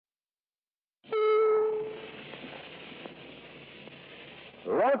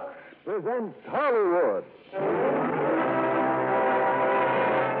Lux presents Hollywood.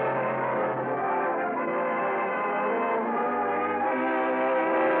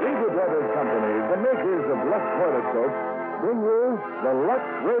 Regal Brothers Company, the makers of Lux Toilet Soap, bring you the Lux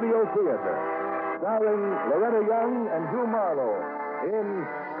Radio Theater, starring Loretta Young and Hugh Marlowe in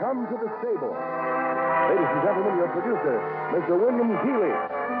Come to the Stable. Ladies and gentlemen, your producer, Mr. William Keighley.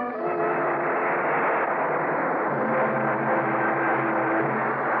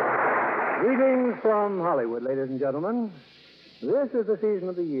 Greetings from Hollywood, ladies and gentlemen. This is the season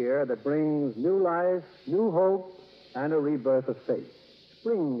of the year that brings new life, new hope, and a rebirth of faith.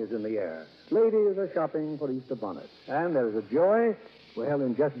 Spring is in the air. Ladies are shopping for Easter bonnets. And there's a joy, well,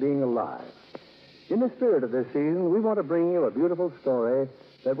 in just being alive. In the spirit of this season, we want to bring you a beautiful story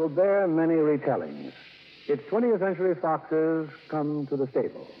that will bear many retellings. It's 20th Century Fox's Come to the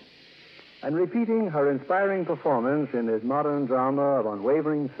Stable. And repeating her inspiring performance in this modern drama of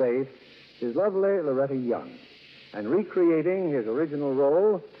unwavering faith is lovely Loretta Young. And recreating his original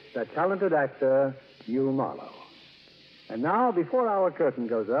role, the talented actor Hugh Marlowe. And now, before our curtain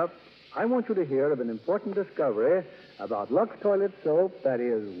goes up, I want you to hear of an important discovery about Lux Toilet Soap that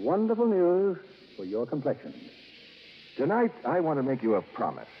is wonderful news for your complexion. Tonight, I want to make you a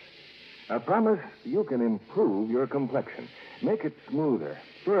promise. A promise you can improve your complexion. Make it smoother,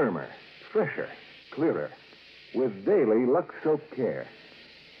 firmer, fresher, clearer, with daily Lux Soap Care.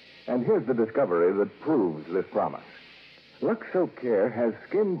 And here's the discovery that proves this promise. Lux Soap Care has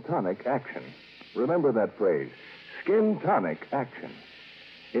skin tonic action. Remember that phrase, skin tonic action.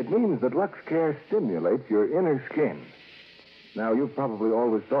 It means that Lux Care stimulates your inner skin. Now, you've probably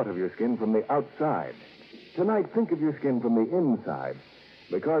always thought of your skin from the outside. Tonight, think of your skin from the inside,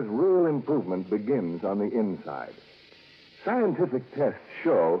 because real improvement begins on the inside. Scientific tests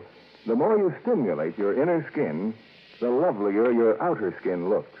show the more you stimulate your inner skin, the lovelier your outer skin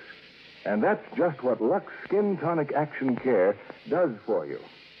looks. And that's just what Lux Skin Tonic Action Care does for you,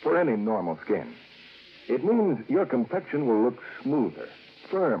 for any normal skin. It means your complexion will look smoother,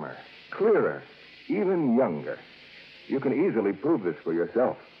 firmer, clearer, even younger. You can easily prove this for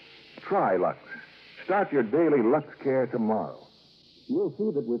yourself. Try Lux. Start your daily Lux Care tomorrow. You'll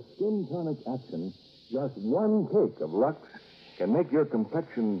see that with Skin Tonic Action, just one cake of Lux can make your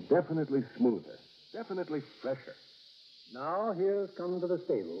complexion definitely smoother, definitely fresher. Now, here's Come to the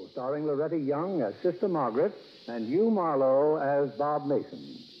Stable, starring Loretta Young as Sister Margaret and Hugh Marlowe as Bob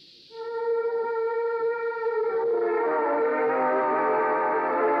Mason.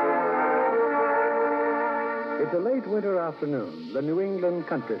 It's a late winter afternoon, the New England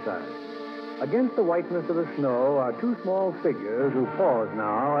countryside. Against the whiteness of the snow are two small figures who pause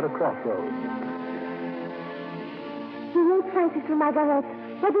now at a crossroads. The road Francis to Margaret.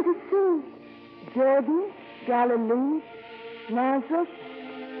 What does it say? Jordan, Galilee, Nazareth,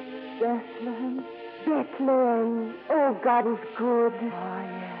 Bethlehem. Bethlehem. Oh, God is good. Oh,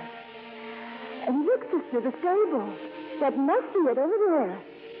 yes. And look, sister, the stable. That must be it over there.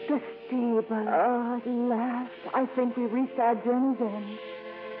 The stable. Oh, at last. I think we've reached our journey's end.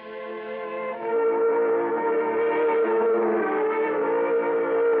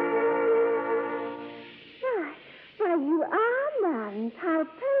 Why, you are, nuns. How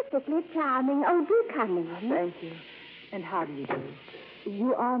perfectly charming. Oh, do come in. Thank you. And how do you do?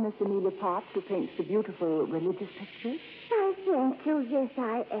 You are Miss Amelia Potts, who paints the beautiful religious pictures? Oh, thank you. Yes,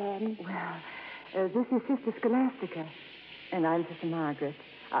 I am. Well, this is Sister Scholastica, and I'm Sister Margaret.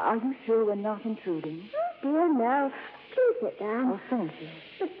 Are you sure we're not intruding? Oh, dear, no. Please sit down. Oh, thank you.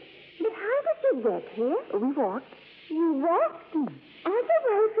 But how did you get here? We walked. You walked? All the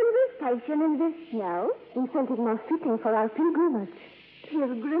way from this station in this snow? We felt it most fitting for our pilgrimage.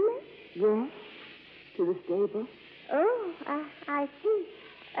 Pilgrimage? Yes, to the stable. Oh, I see.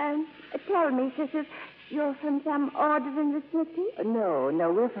 Tell me, sisters, you're from some order in the city? No,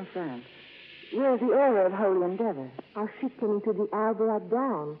 we're from France. We're the Order of Holy Endeavor. Our ship came into the harbor at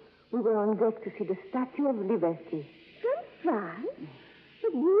dawn. We were on deck to see the Statue of Liberty. From France?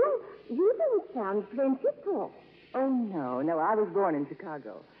 But you don't sound plenty poor. Oh, no, I was born in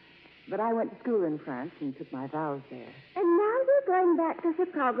Chicago. But I went to school in France and took my vows there. And now you're going back to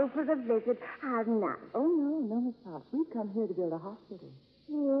Chicago for the visit. How nice. Oh, no, Miss Potts. We come here to build a hospital.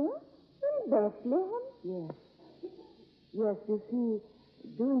 Here? In Bethlehem? Yes. Yes, you see,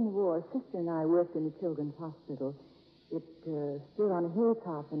 during the war, Sister and I worked in the children's hospital. It stood on a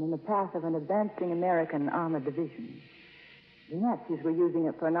hilltop and in the path of an advancing American armored division. The Nazis were using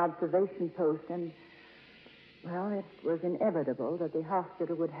it for an observation post, and, well, it was inevitable that the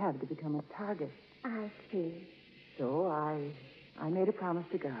hospital would have to become a target. I see. So I made a promise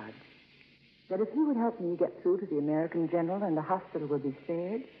to God. that if he would help me get through to the American general and the hospital would be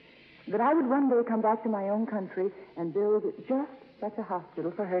spared, that I would one day come back to my own country and build just such a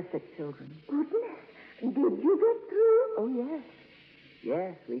hospital for her sick children. Goodness. Did you get through? Oh, yes.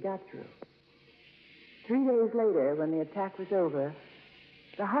 Yes, we got through. 3 days later, when the attack was over,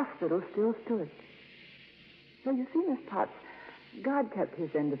 the hospital still stood. So you see, Miss Potts, God kept his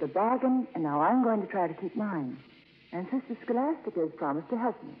end of the bargain, and now I'm going to try to keep mine. And Sister Scholastica has promised to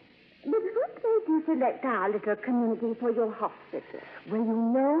help me. But what made you select our little community for your hospital? Well, you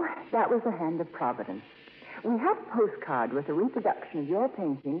know, that was the hand of Providence. We had a postcard with a reproduction of your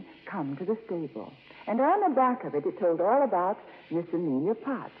painting, Come to the Stable. And on the back of it, it told all about Miss Amelia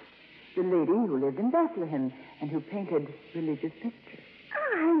Potts, the lady who lived in Bethlehem and who painted religious pictures.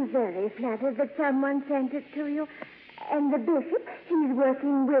 I'm very flattered that someone sent it to you. And the bishop, he's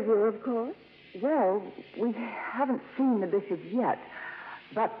working with you, of course. Well, we haven't seen the bishop yet,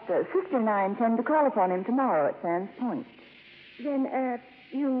 but Sister and I intend to call upon him tomorrow at Sands Point. Then,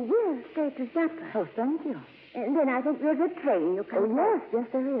 you will stay to supper. Oh, thank you. And then I think there's a train you can Oh, yes,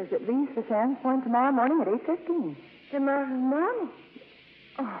 there is. It leaves for Sands Point tomorrow morning at 8:15. Tomorrow morning?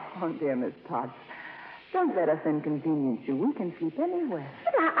 Oh, dear Miss Potts, don't let us inconvenience you. We can sleep anywhere.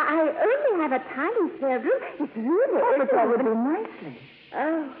 But I only have a tiny spare room. It's really... Oh, but that would do nicely.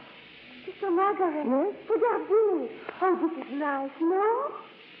 Oh, Sister Margaret. Yes? Good afternoon. Oh, this is nice, no?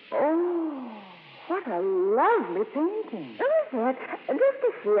 Oh, what a lovely painting. Oh, is it? Just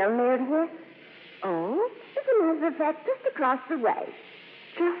a field near here. Oh, as a matter of fact, just across the way.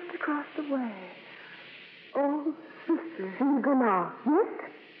 Just across the way. Oh, Sister. You go now, yes?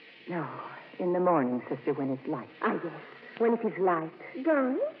 No, in the morning, Sister, when it's light. Ah, yes, when it is light.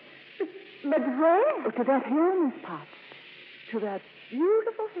 Going? But where? Oh, to that hill, Miss Potts. To that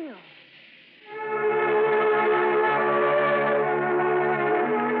beautiful hill.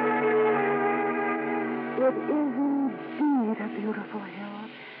 It is indeed a beautiful hill.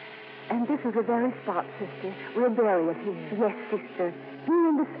 And this is the very spot, Sister. We'll bury it here. Yes, Sister. Here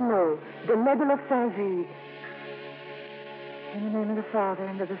in the snow, the medal of Saint-Gilles. In the name of the Father,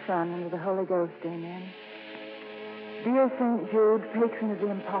 and of the Son, and of the Holy Ghost, amen. Dear St. Jude, patron of the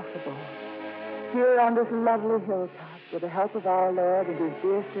impossible, here on this lovely hilltop, with the help of our Lord and his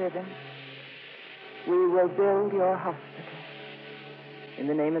dear servants, we will build your hospital. In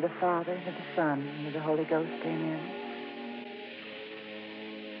the name of the Father, and of the Son, and of the Holy Ghost, amen.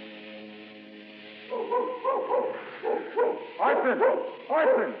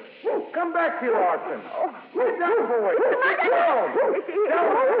 Arson! Come back here, Arson! Get down, boy! Get down!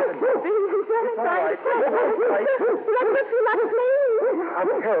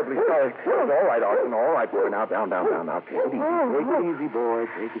 I'm terribly sorry. It's all right, Arson. All right, boy. Now, down. Take it easy. Take it easy, boy.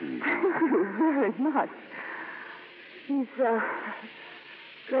 Take it easy. Thank you very much. He's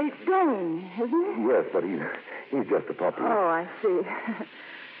Great Dane, isn't he? Yes, but he's just a puppy. Oh, I see.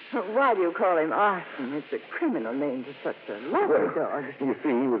 Why do you call him Arson? It's a criminal name for such a lovely dog. You see,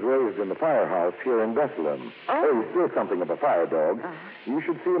 he was raised in the firehouse here in Bethlehem. Oh. He's still something of a fire dog. You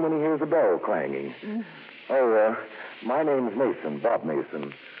should see him when he hears a bell clanging. Oh, my name's Mason, Bob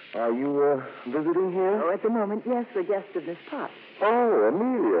Mason. Are you visiting here? Oh, at the moment, yes, we're guests of Miss Potts. Oh,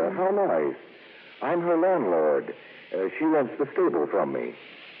 Amelia, how nice. I'm her landlord. She rents the stable from me.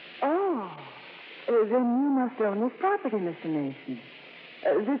 Oh, then you must own this property, Mr. Mason.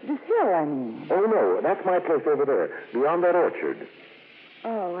 This hill, I mean. Oh, no, that's my place over there, beyond that orchard.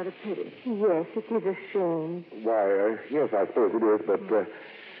 Oh, what a pity. Yes, it is a shame. Why, yes, I suppose it is, but,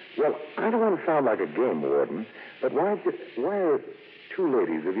 well, I don't want to sound like a game warden, but why are two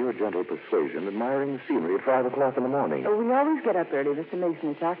ladies of your gentle persuasion admiring the scenery at 5 o'clock in the morning? Oh, we always get up early, Mr. Mason.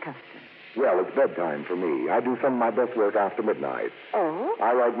 It's our custom. Well, it's bedtime for me. I do some of my best work after midnight. Oh?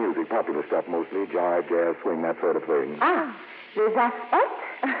 I write music, popular stuff mostly, jive, jazz, swing, that sort of thing. Ah, there's that spot.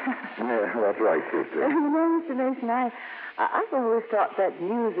 Yeah, that's right, sister. You know, Mr. Mason, I've always thought that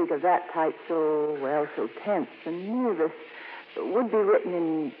music of that type so tense and nervous would be written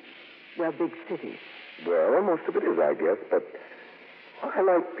in, big cities. Well, most of it is, I guess, but I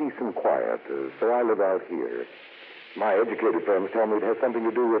like peace and quiet, so I live out here. My educated friends tell me it has something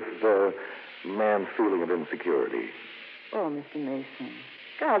to do with man's feeling of insecurity. Oh, Mr. Mason,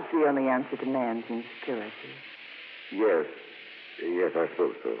 God's the only answer to man's insecurity. Yes, I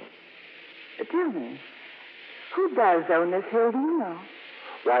suppose so. Tell me, who does own this hill, do you know?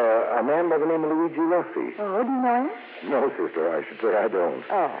 Why, a man by the name of Luigi Rossi. Oh, do you know him? No, sister, I should say I don't.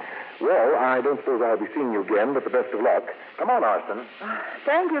 Oh. Well, I don't suppose I'll be seeing you again, but the best of luck. Come on, Arson.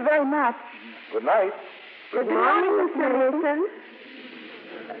 Thank you very much. Good night. Good morning, Mr. Mason.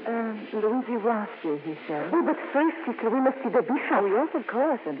 Luigi Rossi, he said. Oh, but first, sister, we must see the bishop. Oh, yes, of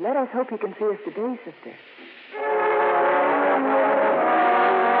course. And let us hope he can see us today, sister.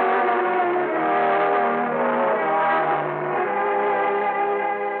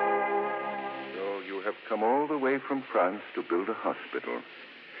 So you have come all the way from France to build a hospital.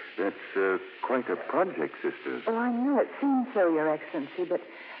 That's quite a project, sisters. Oh, I know it seems so, Your Excellency, but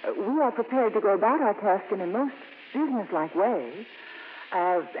we are prepared to go about our task in a most businesslike way.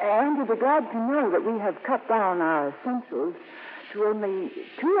 And we'll be glad to know that we have cut down our essentials to only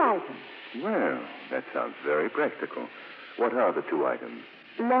 2 items. Well, that sounds very practical. What are the 2 items?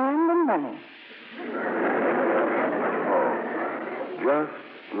 Land and money. Oh, just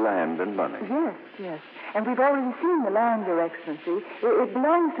land and money. Yes. And we've already seen the land, Your Excellency. It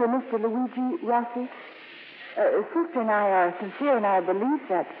belongs to Mr. Luigi Rossi. Sister and I are sincere in our belief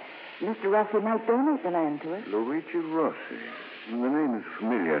that Mr. Rossi might donate the land to us. Luigi Rossi. The name is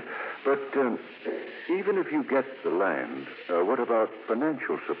familiar. But even if you get the land, what about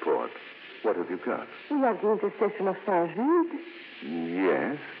financial support? What have you got? We have the intercession of Saint Jude.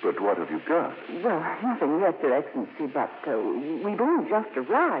 Yes, but what have you got? Well, nothing yet, Your Excellency, but we've only just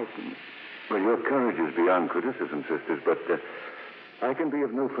arrived. Well, your courage is beyond criticism, sisters, but I can be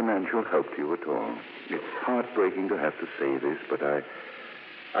of no financial help to you at all. It's heartbreaking to have to say this, but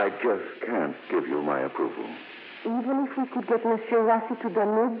I just can't give you my approval. Even if we could get Monsieur Rossi to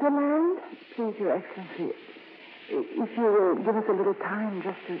donate the land? Please, Your Excellency, if you will give us a little time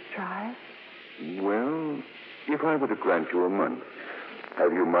just to try. Well, if I were to grant you a month,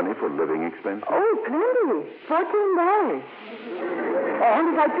 have you money for living expenses? Oh, plenty. $14.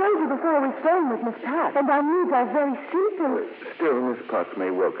 And as I told you before, we're staying with Miss Potts, and our needs are very simple. Still, Miss Potts may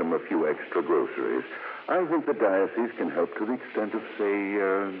welcome a few extra groceries. I think the diocese can help to the extent of, say,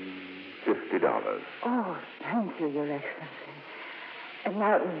 $50. Oh, thank you, Your Excellency. And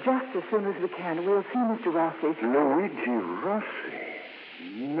now, just as soon as we can, we'll see Mr. Rossi. Luigi Rossi.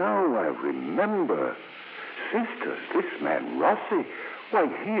 Now I remember. Sisters, this man Rossi, why,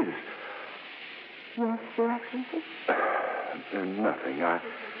 he is... Yes, Your Excellency? Nothing.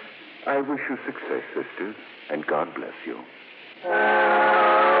 I wish you success, sisters, and God bless you.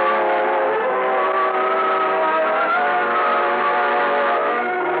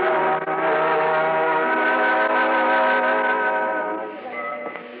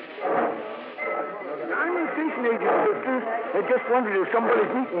 I just wondered if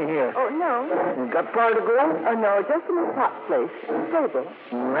somebody's eating here. Oh, no. You got far to go? Oh, no, just in Miss Potts' place. Stable.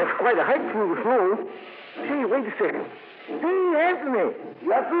 That's quite a hike through the snow. Say, wait a second. Hey, Anthony.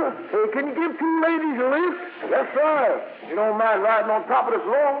 Yes, sir? Hey, can you give 2 ladies a lift? Yes, sir. You don't mind riding on top of this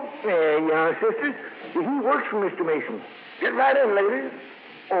lawn? Yeah, sisters. He works for Mr. Mason. Get right in, ladies.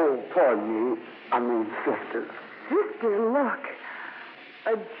 Oh, pardon me. I mean sisters. Sister, look.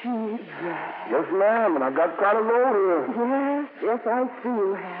 A Jeep. Yes, ma'am, and I've got quite a load here. Yes, I see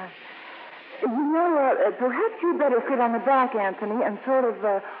you have. You know, perhaps you'd better sit on the back, Anthony, and sort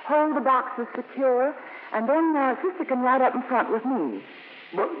of hold the boxes secure, and then Sister can ride up in front with me.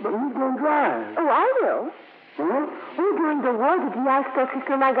 But who's going to drive? Oh, I will. Huh? Oh, during the war, did you ask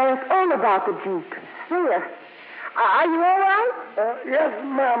Sister Margaret all about the Jeep? There. Are you all right? Yes,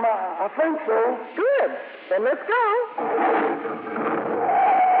 ma'am, I think so. Good. Then let's go.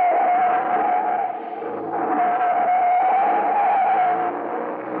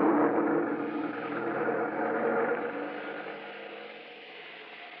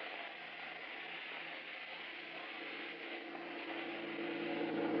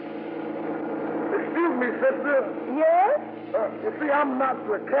 Excuse me, sister. Yes? You see, I'm not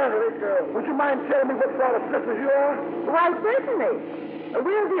a Catholic. Would you mind telling me what sort of sisters you are? Why, certainly.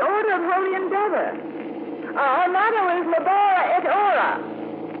 We're the Order of Holy Endeavor. Our motto is Labora et Ora.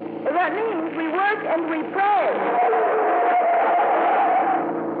 That means we work and we pray.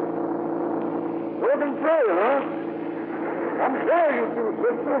 Work and pray, huh? I'm sure you do,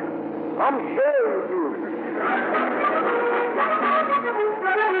 sister. I'm sure you do.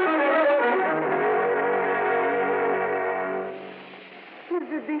 If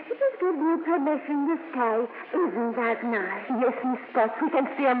the bishop has given you permission to stay, isn't that nice? Yes, Miss Potts. We can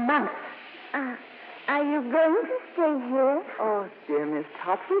stay a month. Are you going to stay here? Oh, dear Miss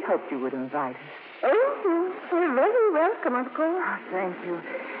Potts, we hoped you would invite us. Oh, you're very welcome, of course. Oh, thank you.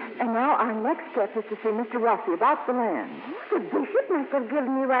 And now our next step is to see Mr. Rossi about the land. The bishop must have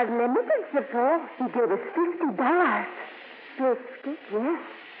given you unlimited support. He gave us $50. 50? Yes.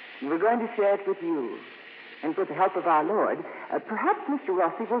 We're going to share it with you. And with the help of our Lord, perhaps Mr.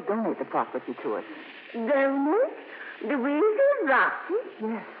 Rossi will donate the property to us. Donate? Luigi Rossi?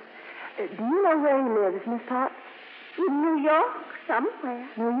 Yes. Do you know where he lives, Miss Potts? In New York? somewhere.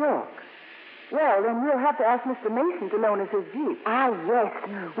 New York. Well, then we'll have to ask Mr. Mason to loan us his jeep. Ah, yes.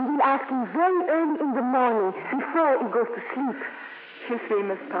 We will ask him very early in the morning, before he goes to sleep. You see,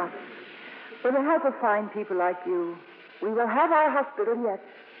 Miss Potts, with the help of fine people like you, we will have our hospital yet.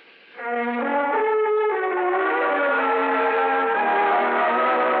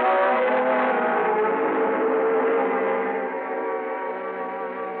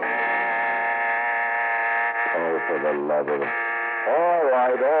 Oh, for the love of... All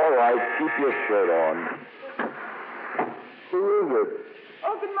right. Keep your shirt on. Who is it?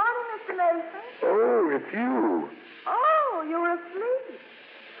 Oh, good morning, Mr. Mason. Oh, it's you. Oh, you were asleep.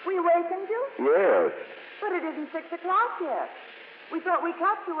 We wakened you? Yes. But it isn't 6 o'clock yet. We thought we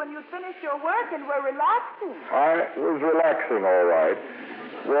caught you when you'd finished your work and were relaxing. I was relaxing, all right.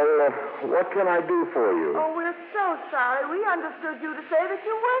 Well, what can I do for you? Oh, we're so sorry. We understood you to say that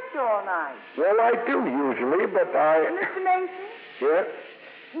you worked all night. Well, I do usually, but I... Mr. Mason, Yes?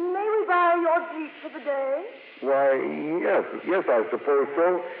 may we borrow your Jeep for the day? Why, yes, I suppose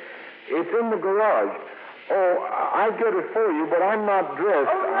so. It's in the garage. Oh, I'll get it for you, but I'm not dressed.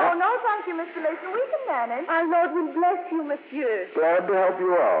 Oh, no, thank you, Mr. Mason. We can manage. Our Lord will bless you, monsieur. Glad to help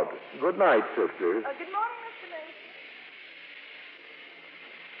you out. Good night, sisters. Good morning, Mr. Mason.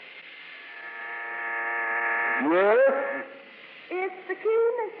 Yes? It's the key,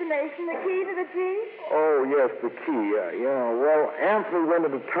 Mr. Mason, the key to the Jeep. Oh, yes, the key. Yeah, well, Anthony went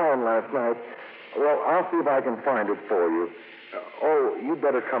into town last night. Well, I'll see if I can find it for you. Oh, you'd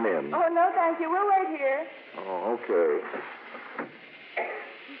better come in. Oh, no, thank you. We'll wait here. Oh, okay.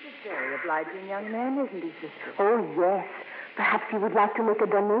 He's a very obliging young man, isn't he, sister? Oh, yes. Perhaps you would like to make a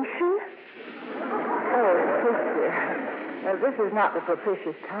donation? Oh, sister. Well, this is not the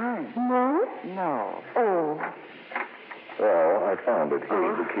propitious time. No? No. Oh. Well, I found it.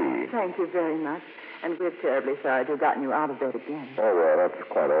 Here's the key. Thank you very much. And we're terribly sorry to have gotten you out of bed again. Oh, well, that's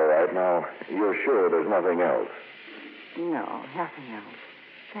quite all right. Now, you're sure there's nothing else? No, nothing else.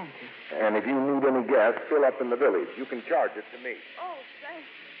 Thank you. And if you need any gas, fill up in the village. You can charge it to me. Oh, thank you.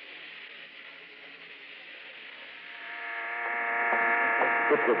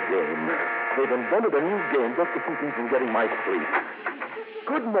 It's a game. They've invented a new game just to keep me from getting my sleep.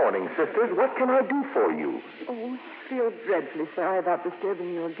 Good morning, sisters. What can I do for you? Oh, I feel dreadfully sorry about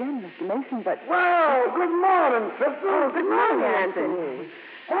disturbing you again, Mr. Mason, but... Well, good morning, sisters. Oh, good morning, Anthony.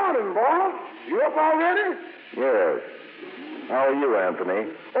 Morning, boss. You up already? Yes. How are you,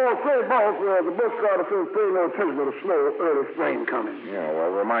 Anthony? Oh, say, boss, the bus driver says pay no attention to the slow early spring coming. Yeah,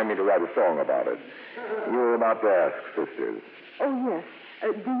 well, remind me to write a song about it. You were about to ask, sisters. Oh, yes. Do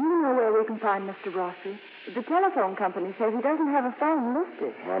you know where we can find Mr. Rossi? The telephone company says he doesn't have a phone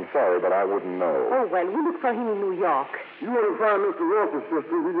listed. I'm sorry, but I wouldn't know. Oh, well, we look for him in New York. You want to find Mr. Ross's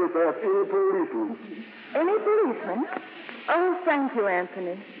sister, we just ask any policeman. Any policeman? Oh, thank you,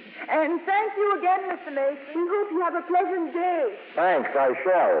 Anthony. And thank you again, Mr. Mason. We hope you have a pleasant day. Thanks, I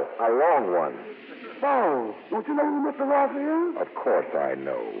shall. A long one. Oh, don't you know who Mr. Rossi is? Of course I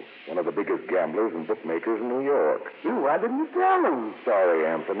know. One of the biggest gamblers and bookmakers in New York. Why didn't you tell him? Sorry,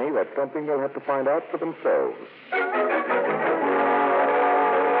 Anthony. That's something they'll have to find out for themselves.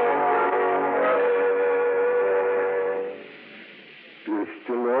 You're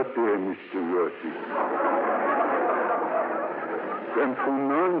still out there, Mr. Rossi. Them two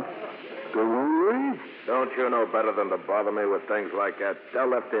nuns, they won't leave. Don't you know better than to bother me with things like that? Tell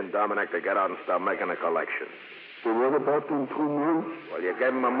Lefty Dominic to get out and start making a collection. So what about them two nuns? Well, you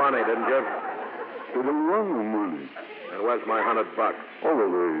gave him the money, didn't you? They don't want no money. And where's my $100? Oh, well,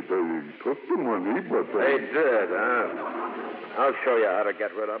 they took the money, but... They did, huh? I'll show you how to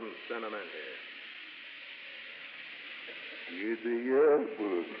get rid of them. Send them in here. You're the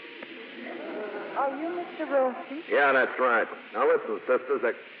airport. Are you Mr. Rossi? Yeah, that's right. Now listen,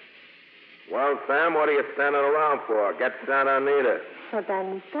 sisters. Well, Sam, what are you standing around for? Get Santa Anita. Santa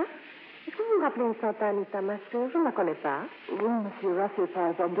Anita? Est-ce que vous vous rappelez une Santa Anita, ma soeur? Je ne la connais pas. Oui, Monsieur Rossi est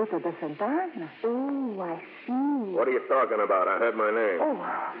pas vendetta de Santa Ana. Oh, I see. What are you talking about? I heard my name. Oh,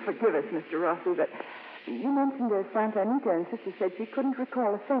 forgive us, Mr. Rossi, but you mentioned Santa Anita, and Sister said she couldn't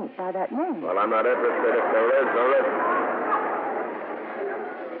recall a saint by that name. Well, I'm not interested. If there is, there isn't.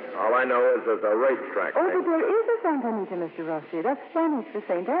 All I know is there's a racetrack. Oh, but there is a Santa Anita, Mr. Rossi. That's Spanish for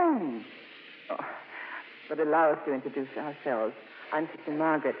St. Anne. Oh, but allow us to introduce ourselves. I'm Sister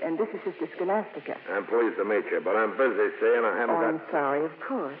Margaret, and this is Sister Scholastica. I'm pleased to meet you, but I'm busy, see, and I haven't Oh, got... I'm sorry, of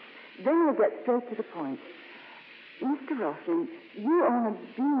course. Then we'll get straight to the point. Mr. Rossi, you own a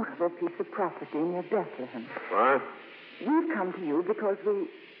beautiful piece of property near Bethlehem. What? We've come to you because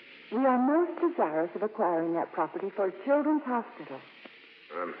we are most desirous of acquiring that property for a children's hospital.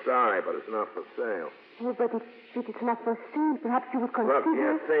 I'm sorry, but it's not for sale. Oh, but if it's not for sale, perhaps you would consider... Look,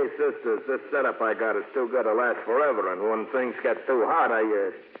 you see, sisters, this setup I got is too good to last forever, and when things get too hot,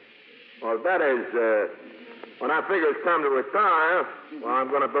 well, that is, when I figure it's time to retire, well, I'm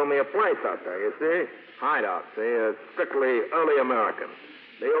going to build me a place out there, you see? Hideout, see? Strictly early American.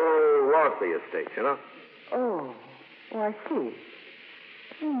 The old Rossi estate, you know? Oh, I see.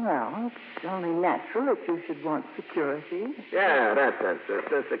 Well, it's only natural that you should want security. Yeah, that's it,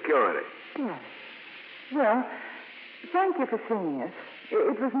 sister, security. Yes. Well, thank you for seeing us.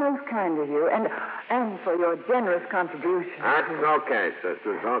 It was most kind of you, and for your generous contribution. That's okay,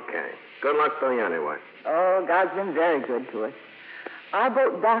 sisters, okay. Good luck to you anyway. Oh, God's been very good to us. Our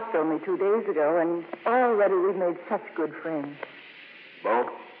boat docked only 2 days ago, and already we've made such good friends. Boat?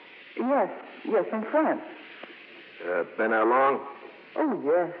 Yes, in France. Been there long? Oh,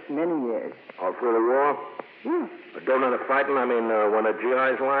 yes, many years. All through the war? Yes. Doing any fighting? I mean, when the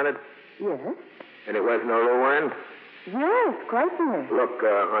GIs landed? Yes. And it was no Luan? Yes, quite near. Look,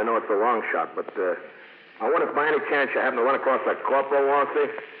 I know it's a long shot, but I wonder if by any chance you happen to run across that Corporal Rossi?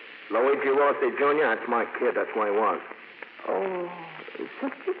 Luigi Rossi Jr.? That's my kid. That's where he was. Oh,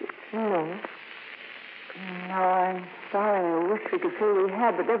 no. No, I'm sorry. I wish we could say we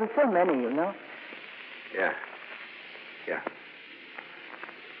had, but there were so many, you know. Yeah.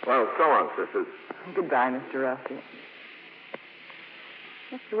 Well, so long, sisters. Goodbye, Mr. Rossi.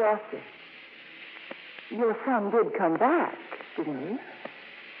 Mr. Rossi, your son did come back, didn't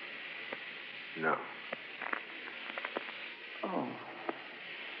he? No. Oh,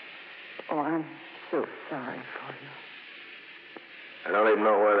 I'm so sorry for you. I don't even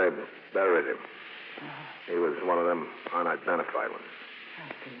know where they buried him. He was one of them unidentified ones. I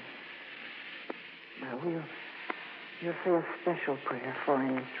see. Well, we'll say a special prayer for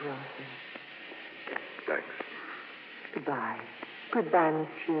him, Mr. Rossi. Thanks. Goodbye. Goodbye,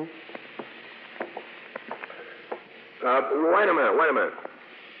 monsieur. Wait a minute.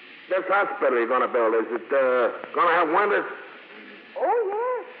 This hospital you're going to build, is it going to have windows? Oh,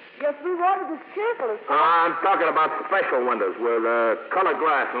 yes. Yes, we wanted as careful as possible. I'm talking about special windows with colored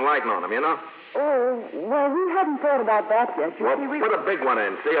glass and lighting on them, you know? Oh, well, we hadn't thought about that yet. You Well, see, put a big one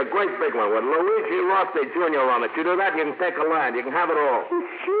in. See, a great big one with Luigi Rossi Jr. on it. You do that, you can take a land. You can have it all.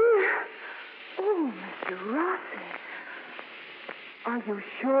 Monsieur? Oh, Mr. Rossi. Are you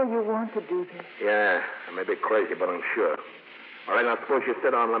sure you want to do this? Yeah, I may be crazy, but I'm sure. All right, now suppose you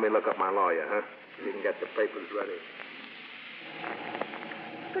sit down and let me look up my lawyer, huh? You can get the papers ready.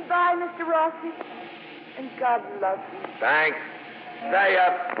 Goodbye, Mr. Rossi. And God love you. Thanks. Say,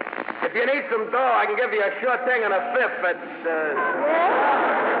 if you need some dough, I can give you a sure thing and a fifth. It's, Yes?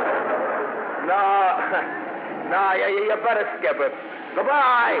 No, you better skip it.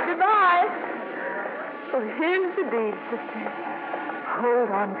 Goodbye. Goodbye. Oh, here's the deed, sister.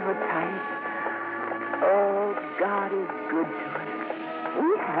 Hold on to it tight. Oh, God is good to us. We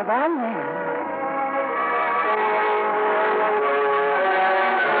have our land.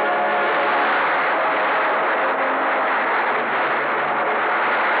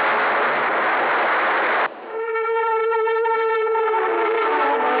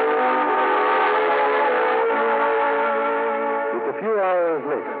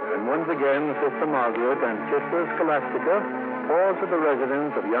 Once again, Sister Margaret and Sister Scholastica pause at the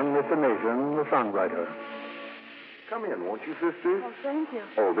residence of young Mr. Mason, the songwriter. Come in, won't you, sisters? Oh, thank you.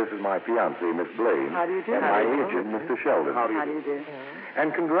 Oh, this is my fiancée, Miss Blaine. How do you do? And my agent, Mr. Sheldon. How do you do?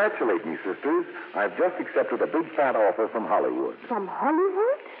 And congratulate me, sisters. I've just accepted a big fat offer from Hollywood. From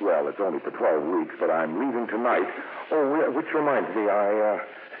Hollywood? Well, it's only for 12 weeks, but I'm leaving tonight. Oh, which reminds me, I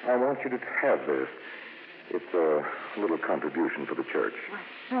want you to have this. It's a little contribution for the church. Well,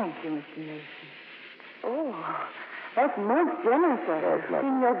 thank you, Mr. Mason. Oh, that's most generous of Oh, you. it's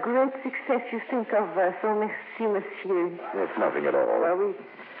nothing. In your great success, you think of so merci, monsieur. It's nothing at all. Well,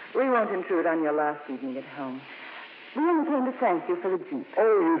 we won't intrude on your last evening at home. We only came to thank you for the Jeep.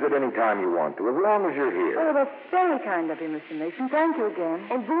 Oh, use it any time you want to, as long as you're here. Oh, that's very kind of you, Mr. Mason. Thank you again.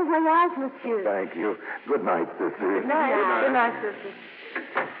 And bon voyage, monsieur. Thank you. Good night, sisters. Good night. Good night, sister.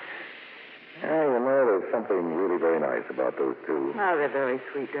 You know, there's something really very nice about those two. Oh, they're very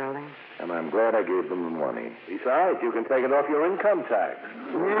sweet, darling. And I'm glad I gave them the money. Besides, you can take it off your income tax.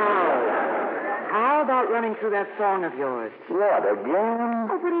 How about running through that song of yours? What, again?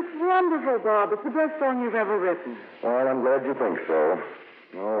 Oh, but it's wonderful, Bob. It's the best song you've ever written. Well, I'm glad you think so.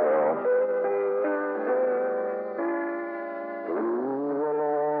 Oh, well. Through a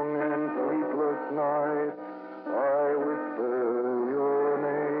long and sleepless night, I whisper your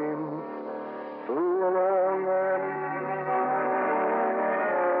name. Through a long and...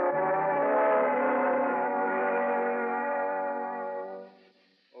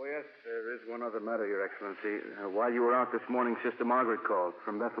 Oh, yes, there is one other the matter, Your Excellency? While you were out this morning, Sister Margaret called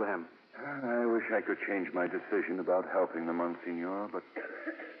from Bethlehem. I wish I could change my decision about helping the Monsignor, but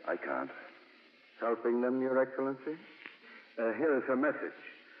I can't. Helping them, Your Excellency? Here is her message.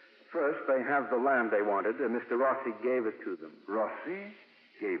 First, they have the land they wanted, and Mr. Rossi gave it to them. Rossi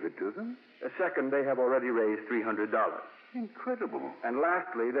gave it to them? Second, they have already raised $300. Incredible. And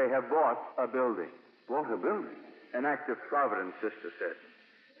lastly, they have bought a building. Bought a building? An act of providence, Sister said.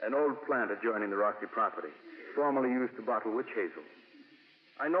 An old plant adjoining the Rossi property, formerly used to bottle witch hazel.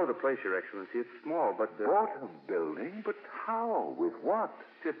 I know the place, Your Excellency. It's small, but... Bought a building? But how? With what?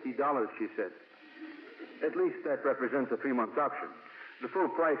 $50, she said. At least that represents a 3-month option. The full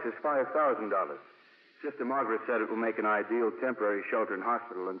price is $5,000. Sister Margaret said it will make an ideal temporary shelter and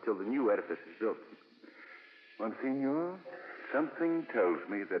hospital until the new edifice is built. Monsignor, something tells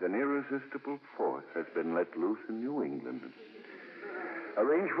me that an irresistible force has been let loose in New England.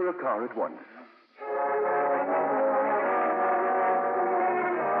 Arrange for a car at once.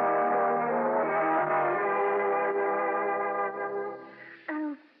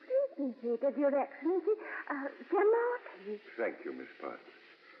 Of Your Excellency, come out. Thank you, Miss Potts.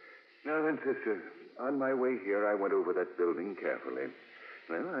 Now then, sister, on my way here, I went over that building carefully.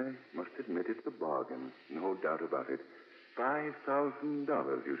 Well, I must admit it's a bargain. No doubt about it.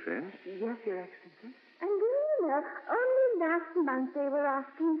 $5,000, you said? Yes, Your Excellency. And do you know, only last month they were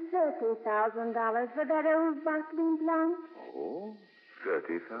asking $30,000 for that old bottling plant. Oh,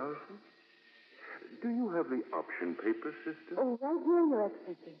 30,000? Do you have the option paper, sister? Oh, right here, Your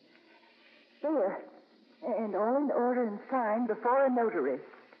Excellency. There. And all in order and signed before a notary.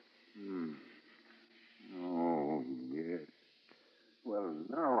 Oh, yes. Well,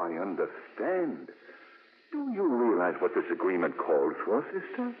 now I understand. Do you realize what this agreement calls for,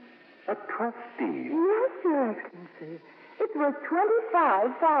 sister? A trust deed. Yes, Your Excellency. It's worth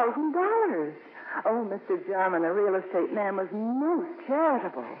 $25,000. Oh, Mr. Jarman, a real estate man, was most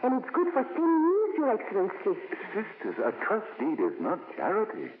charitable. And it's good for 10 years, Your Excellency. Sisters, a trust deed is not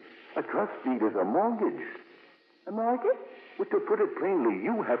charity. A trust deed is a mortgage. A mortgage? Well, to put it plainly,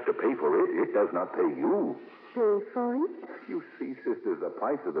 you have to pay for it. It does not pay you. Pay for it? You see, sisters, the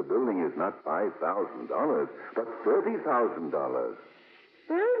price of the building is not $5,000, but $30,000. $30,000?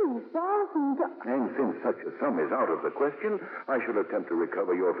 And since such a sum is out of the question, I shall attempt to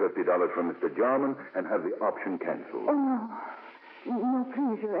recover your $50 from Mr. Jarman and have the option canceled. Oh, no. No,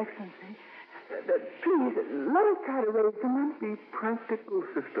 please, Your Excellency. Please, let us try to raise the money. Be practical,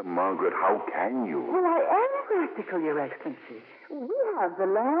 Sister Margaret. How can you? Well, I am practical, Your Excellency. We have the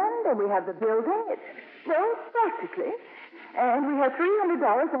land and we have the building. Well, practically. And we have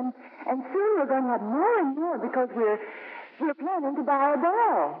 $300, and soon we're going to have more and more because we're planning to buy a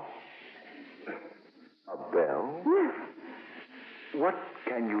bell. A bell? Yes. What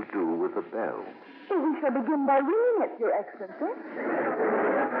can you do with a bell? Well, we shall begin by ringing it, Your Excellency.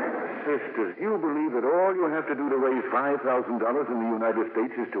 Sisters, you believe that all you have to do to raise $5,000 in the United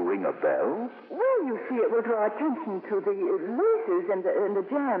States is to ring a bell? Well, you see, it will draw attention to the laces and the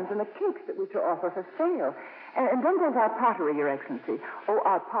jams and the cakes that we shall offer for sale. And then there's our pottery, Your Excellency. Oh,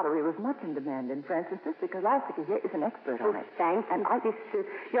 our pottery was much in demand in France, and Sister Scholastica here is an expert on it. Thank you, Sister.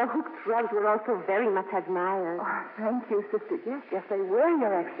 Your hooked rugs were also very much admired. Oh, thank you, Sister. Yes, they were,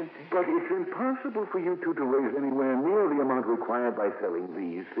 Your Excellency. But it's impossible for you two to raise anywhere near the amount required by selling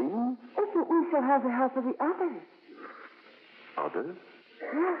these things. Oh, but we shall have the help of the others. Others?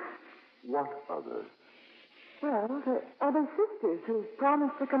 Yes. What others? Well, the other sisters who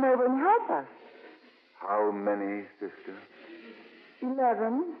promised to come over and help us. How many, sister?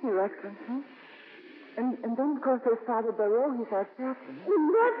 11, Your Excellency. And then, of course, there's Father Barreau. He's our chaplain. 11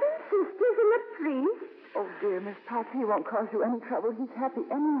 sisters and a priest? Oh, dear, Miss Potts, he won't cause you any trouble. He's happy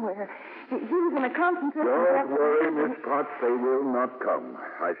anywhere. He was in a concentration camp. Don't worry, Miss Potts. They will not come.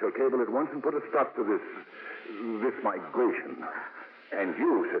 I shall cable at once and put a stop to this migration. And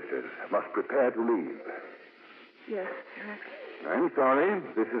you, sisters, must prepare to leave. Yes, Your Excellency. I'm sorry.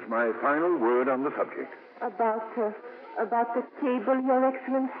 This is my final word on the subject. About the cable, Your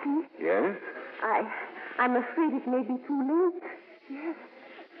Excellency? Yes? I'm afraid it may be too late. Yes.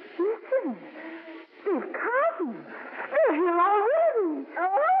 Listen. They've come. They're here already.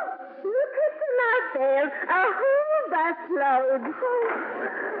 Oh, look at them out there. A whole busload.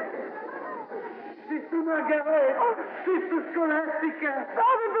 Sister Margaret. Oh, Sister Scholastica.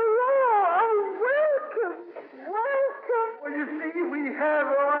 Father Barreau. Oh, welcome. Welcome. Well, you see, we have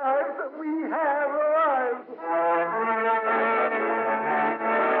arrived. We have arrived.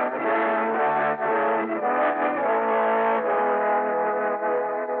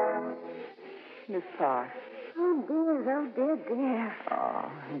 Miss Parr. Oh, Oh, dear. Oh,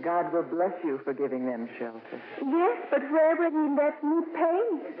 God will bless you for giving them shelter. Yes, but where would he let me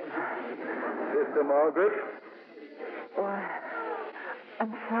paint? Sister Margaret? Oh,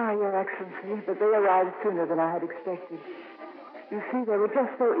 I'm sorry, Your Excellency, but they arrived sooner than I had expected. You see, they were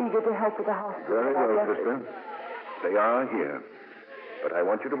just so eager to help with the hospital. Very I well, guess sister. They are here. But I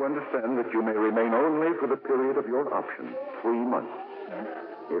want you to understand that you may remain only for the period of your option, 3 months.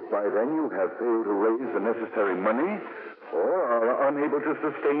 If by then you have failed to raise the necessary money or are unable to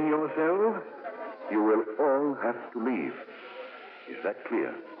sustain yourselves, you will all have to leave. Is that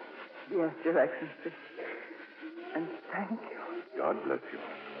clear? Yes, Your Excellency. And thank you. God bless you.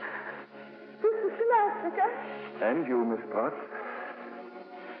 This is Scholastica. And you, Miss Potts?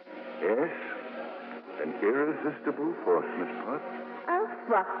 Yes? An irresistible force, Miss Potts,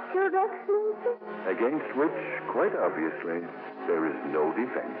 What, Your Excellency? against which, quite obviously, there is no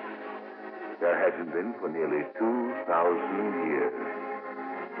defense. There hasn't been for nearly 2,000 years.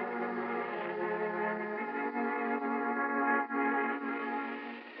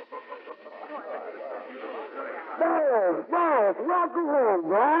 Boss, welcome home,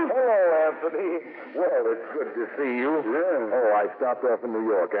 boss. Hello, Anthony. Well, it's good to see you. Yeah. Oh, I stopped off in New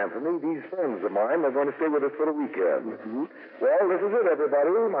York, Anthony. These friends of mine, they're going to stay with us for the weekend. Mm-hmm. Well, this is it, everybody.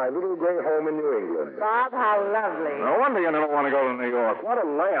 My little gray home in New England. Bob, how lovely. No wonder you never want to go to New York. What a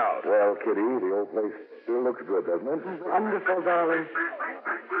layout. Well, Kitty, the old place still looks good, doesn't it? Wonderful, darling.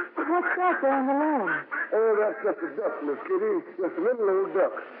 What's that there on the lawn? Oh, that's just a duck, Miss Kitty. Just a little old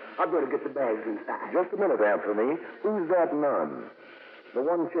duck. I'd better get the bags inside. Just a minute, Anthony. Who's that nun? The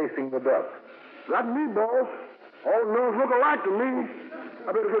one chasing the duck. That me, boss. All nuns look alike to me.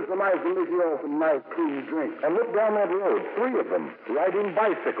 I better get some ice to lick you off a nice, clean drink. And look down that road. 3 of them, riding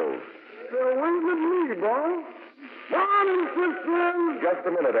bicycles. They're waving at me, boss. Morning, sisters. Just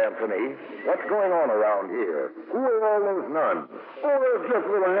a minute, Anthony. What's going on around here? Who are all those nuns? Oh, there's just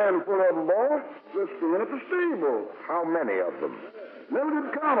a little handful of them, boss. They're staying at the stable. How many of them? Never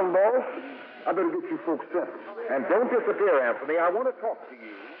did count them, boss. I better get you folks settled. And don't disappear, Anthony. I want to talk to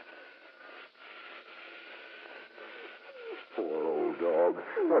you. Poor old dog.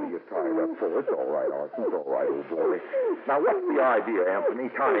 What are you tied up for? It's all right, Arson. It's all right, old boy. Now, what's the idea, Anthony,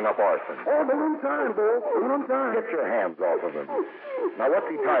 tying up Arson? Oh, balloon time, boss. Balloon time. Get your hands off of him. Now,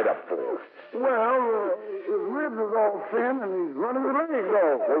 what's he tied up for? Well, his ribs is all thin, and he's running his legs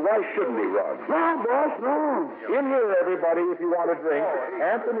off. Well, why shouldn't he run? No, boss, no. In here, everybody, if you want a drink.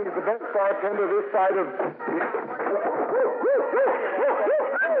 Anthony's the best bartender this side of...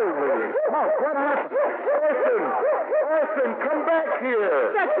 Holy smoke, what happened? Orson, come back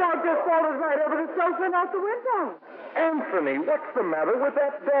here. That dog just followed right over the sofa and out the window. Anthony, what's the matter with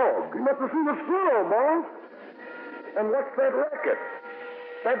that dog? You must have seen a squirrel, boss. And what's that racket?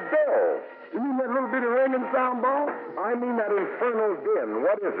 That bell. You mean that little bitty ringing sound, boss? I mean that infernal din.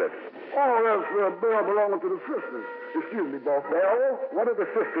 What is it? Oh, that's a bell belonging to the sisters. Excuse me, boss. Bell? What are the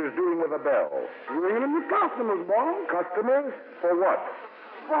sisters doing with a bell? Ringing in the customers, boss. Customers? For what?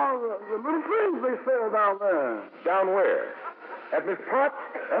 For the little things they sell down there. Down where? At Miss Potts?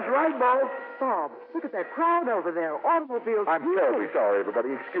 That's right, boss. Bob, look at that crowd over there. Automobiles. I'm terribly sorry,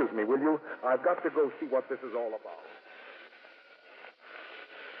 everybody. Excuse me, will you? I've got to go see what this is all about.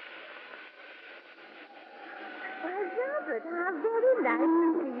 Robert, how very nice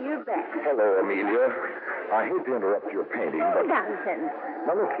to see you back. Hello, Amelia. I hate to interrupt your painting, but... Nonsense.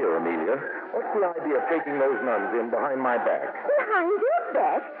 Now, look here, Amelia. What's the idea of taking those nuns in behind my back? Behind your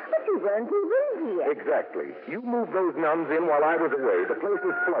back? But you weren't even here. Exactly. You moved those nuns in while I was away. The place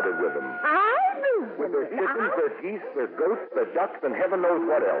is flooded with them. I moved With them their in. chickens, their geese, their goats, their ducks, and heaven knows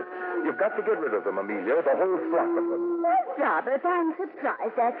what else. You've got to get rid of them, Amelia, the whole flock of them. Yes, Robert, I'm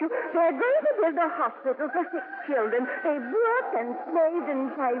surprised at you. They're going to build a hospital for sick children. They've worked and slaved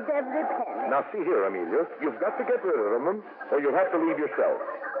and saved every penny. Now, see here, Amelia. You've got to get rid of them, or you'll have to leave yourself.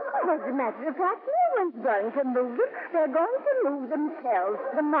 As a matter of fact, no one's going to move them. They're going to move themselves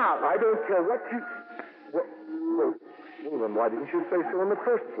tomorrow. I don't care what you... Well, then why didn't you say so in the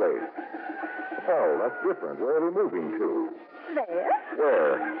first place? Oh, that's different. Where are they moving to? There?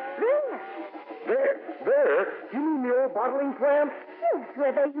 Where? There. There? You mean the old bottling plant? Yes,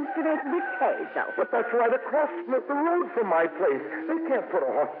 where they used to make potato. But that's right across the road from my place. They can't put a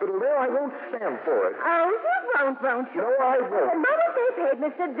hospital there. I won't stand for it. Oh, you won't you? No, I won't. But if they paid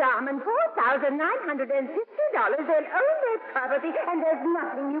Mr. Jarman $4,950, they'll own their property, and there's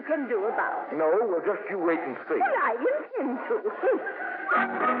nothing you can do about it. No, well, just you wait and see. Well, I intend to.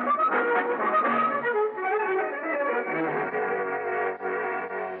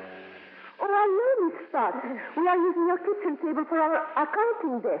 Oh, hello, Miss Potts. We are using your kitchen table for our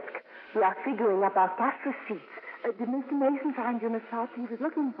accounting desk. We are figuring up our cash receipts, Did Mr. Mason find you, Miss Potts? He was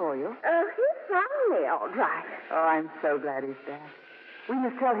looking for you. He found me, all right. Oh, I'm so glad he's back. We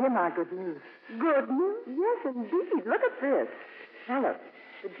must tell him our good news. Good news? Yes, indeed. Look at this. Now, look.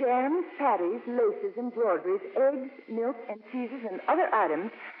 The jams, patties, laces, embroideries, eggs, milk, and cheeses, and other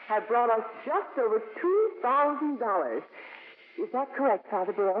items have brought us just over $2,000. Is that correct,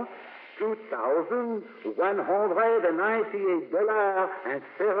 Father Burrow?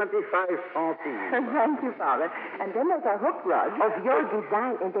 $2,198.75. Thank you, Father. And then there's a hook rug. Of your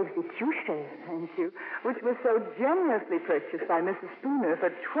design and execution. Thank you. Which was so generously purchased by Mrs. Spooner for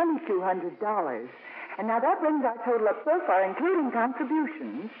 $2,200. And now that brings our total up so far, including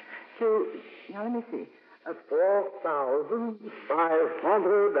contributions, to, now let me see.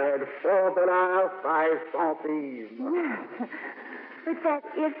 $4,504.05. Yes. But that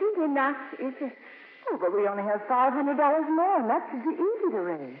isn't enough, is it? Oh, but we only have $500 more, and that should be easy to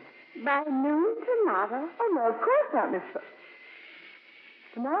raise. By noon tomorrow? Oh, no, of course not, Miss...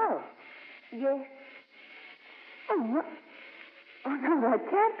 Tomorrow? Yes. Oh, no. Oh, no, that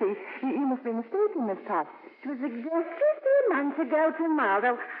can't be. You must be mistaken, Miss Potts. It was exactly 3 months ago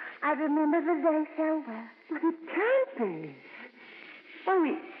tomorrow. I remember the day so well. But it can't be.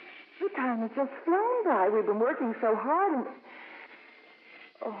 Why, the time has just flown by. We've been working so hard, and...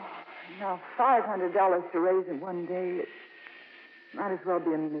 Oh, now $500 to raise in one day. It might as well be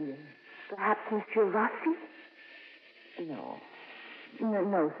 $1 million. Perhaps Mr. Rossi? No,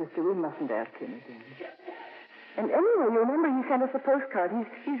 sister, we mustn't ask him again. And anyway, you remember he sent us a postcard.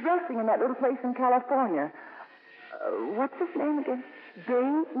 He's resting in that little place in California. What's his name again?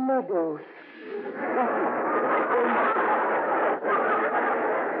 Bay Meadows.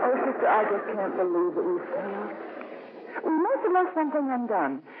 Oh, sister, I just can't believe that we've failed. We must have left something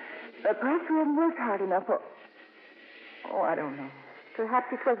undone. Perhaps we haven't worked hard enough. Oh, I don't know.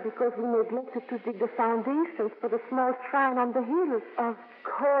 Perhaps it was because we neglected to dig the foundations for the small shrine on the hill. Of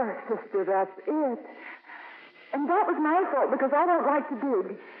course, sister, that's it. And that was my fault because I don't like to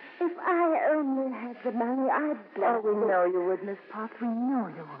dig. If I only had the money, I'd bless we know you would, Miss Potts. We know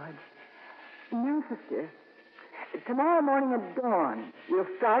you would. Now, sister, tomorrow morning at dawn, we'll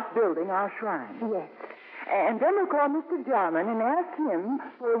start building our shrine. Yes. And then we'll call Mr. Jarman and ask him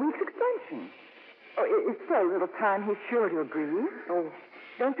for a week's extension. Oh, it's so little time, he's sure to agree. Oh,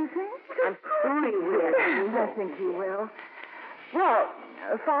 don't you think? I'm sure he will. I think he will. Well,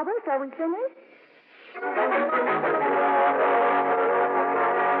 Father, shall we finish?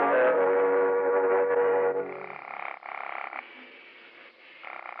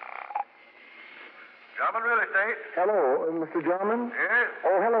 Jarman Real Estate. Hello, Mr. Jarman? Yes?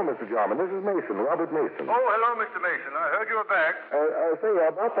 Oh, hello, Mr. Jarman. This is Mason, Robert Mason. Oh, hello, Mr. Mason. I heard you were back. Say,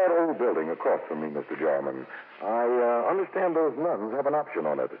 about that old building across from me, Mr. Jarman. I understand those nuns have an option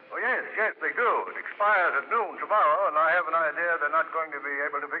on it. Oh, yes, they do. It expires at noon tomorrow, and I have an idea they're not going to be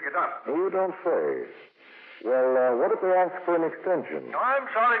able to pick it up. You don't say. Well, what if they ask for an extension? No, I'm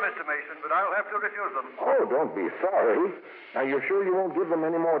sorry, Mr. Mason, but I'll have to refuse them. Oh, don't be sorry. Now, you're sure you won't give them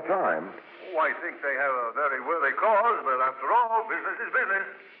any more time? Oh, I think they have a very worthy cause, but after all, business is business.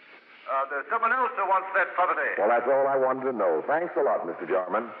 There's someone else who wants that property. Well, that's all I wanted to know. Thanks a lot, Mr.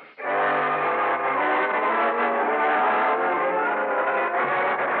 Jarman.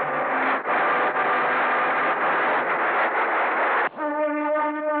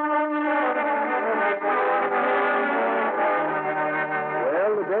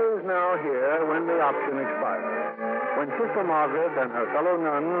 Well, the day is now here when the option expires. When Sister Margaret and her fellow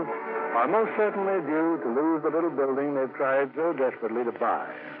nuns are most certainly due to lose the little building they've tried so desperately to buy.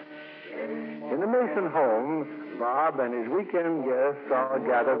 In the Mason home, Bob and his weekend guests are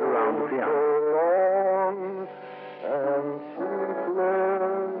gathered around the piano.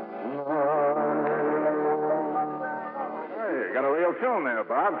 Hey, you got a real tune there,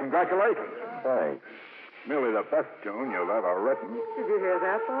 Bob. Congratulations. Thanks. Merely the best tune you'll ever written. Did you hear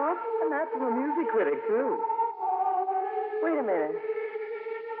that, Bob? And that's from a music critic, too. Wait a minute.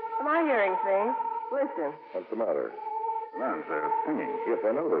 Am I hearing things? Listen. What's the matter? Nuns, they're singing. Yes,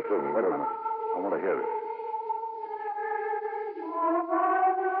 I know they're singing. Wait a minute. I want to hear it.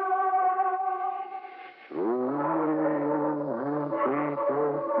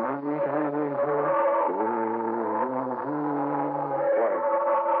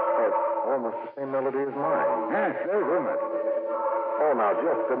 Almost the same melody as mine. Yes, there's isn't it? Oh, now,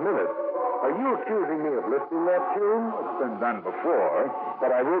 just a minute. Are Are you accusing me of listening that tune? It's been done before,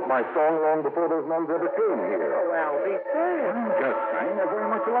 but I wrote my song long before those nuns ever came here. Oh, well, be fair. I'm just saying they're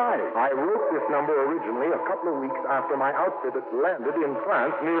very much alike. I wrote this number originally a couple of weeks after my outfit had landed in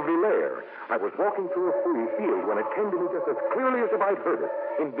France near Villers. I was walking through a field when it came to me just as clearly as if I'd heard it.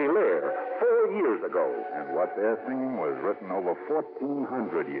 In Villers, 4 years ago. And what they're singing was written over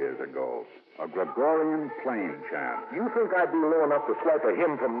 1,400 years ago. A Gregorian plain chant. You think I'd be low enough to swipe a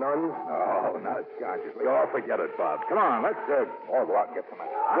hymn from nuns? Oh, not consciously. Oh, forget it, Bob. Come on, let's all go out and get some. Go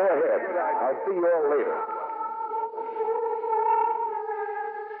ahead. I'll see you all later.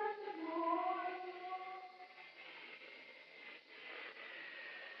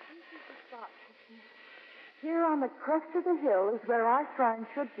 Here on the crest of the hill is where our shrine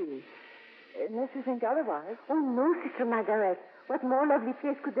should be. Unless you think otherwise. Oh, no, Sister Margaret. What more lovely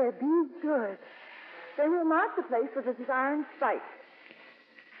place could there be? Good. Then we'll mark the place with this iron spike.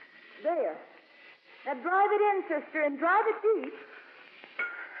 There. Now drive it in, sister, and drive it deep.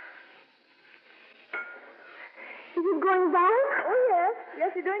 Is it going down? Oh, yes.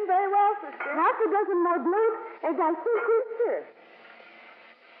 Yes, you're doing very well, sister. Half a dozen more blows as I see Sister.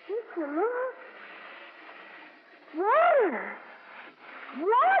 Sister, look. Water.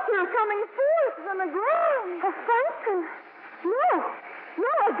 Water coming forth from the ground. A fountain. No,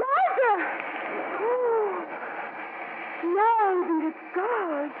 a geyser. Oh. Lord, and it's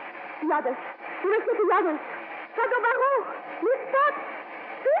God. The others. You will see the others. Shadow Baron, lift up.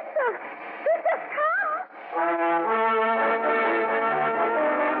 Sister, come.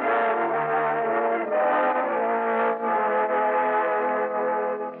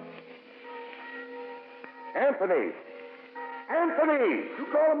 Anthony! You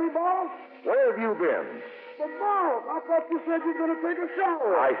calling me, boss? Where have you been? But, boss, I thought you said you were going to take a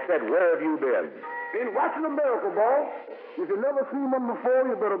shower. I said, where have you been? Been watching a miracle, boss. If you never seen one before,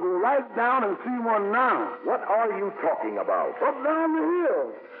 you better go right down and see one now. What are you talking about? Up down the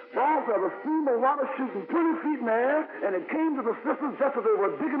hill. Boss, there was a stream of water shooting 20 feet in the air, and it came to the sisters just as they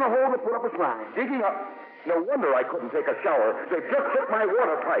were digging a hole to put up a shrine. Digging up? No wonder I couldn't take a shower. They just hit my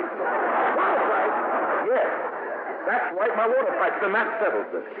water pipe. Water pipe? Yes. That's right, my water pipes, and that settles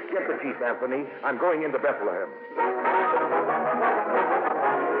it. Get the jeep, Anthony. I'm going into Bethlehem.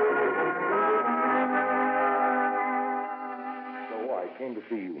 I came to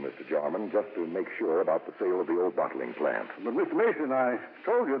see you, Mr. Jarman, just to make sure about the sale of the old bottling plant. But, Mr. Mason, I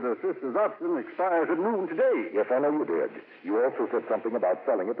told you the sister's option expires at noon today. Yes, I know you did. You also said something about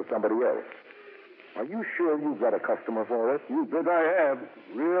selling it to somebody else. Are you sure you've got a customer for it? You bet I have.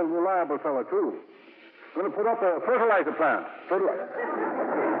 Real reliable fellow, too. Going to put up a fertilizer plant. Fertilizer?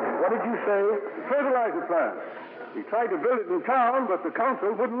 What did you say? Fertilizer plant. He tried to build it in town, but the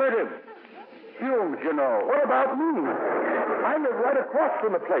council wouldn't let him. Fumes, you know. What about me? I live right across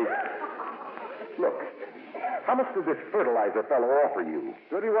from the place. Look, how much did this fertilizer fellow offer you?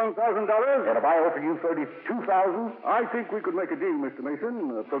 $31,000. And if I offer you $32,000? I think we could make a deal, Mr.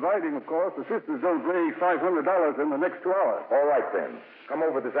 Mason, providing, of course, the sisters don't raise $500 in the next 2 hours. All right, then. Come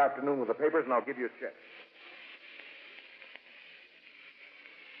over this afternoon with the papers, and I'll give you a check.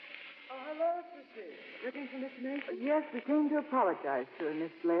 Hello, sister. Looking for Miss Mason? Yes, we came to apologize to her,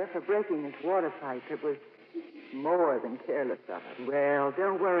 Miss Blair, for breaking this water pipe. It was more than careless of us. Well,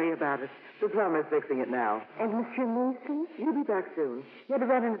 don't worry about it. The plumber's fixing it now. And Monsieur Mason? He'll be back soon. He had to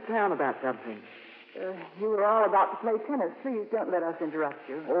run into town about something. You were all about to play tennis. Please don't let us interrupt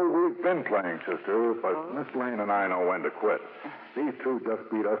you. Oh, we've been playing, sister, but Miss Lane and I know when to quit. These two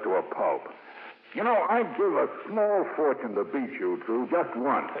just beat us to a pulp. You know, I'd give a small fortune to beat you two just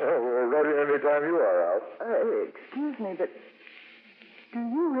once. We're ready any time you are out. Excuse me, but do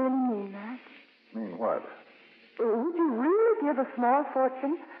you really mean that? Mean what? Would you really give a small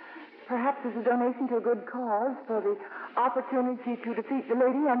fortune, perhaps as a donation to a good cause, for the opportunity to defeat the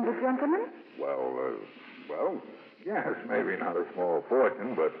lady and the gentleman? Well, yes, maybe not a small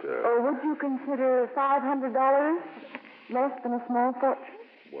fortune, but... Or would you consider $500 less than a small fortune?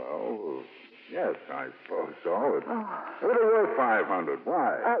 Well, yes, I suppose so. It's worth $500.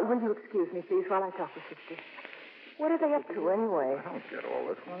 Why? Will you excuse me, please, while I talk with Sister? What are they up to, anyway? I don't get all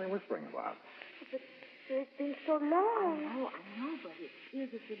this. What are they whispering about? But it's been so long. I know, but it is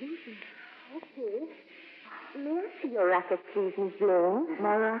a solution. Okay. May I see your racket, please, Miss Lane?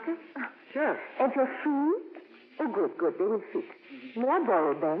 My racket? Sure. And your shoes? Oh, good. They will fit. May I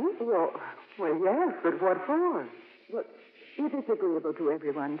borrow them? Well, yes, but what for? Well, it is agreeable to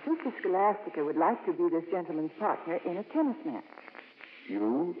everyone. Sister Scholastica would like to be this gentleman's partner in a tennis match.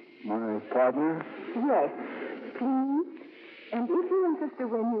 You, my partner? Yes, please. And if you and Sister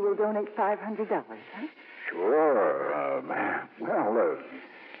win, you will donate $500, huh? Sure.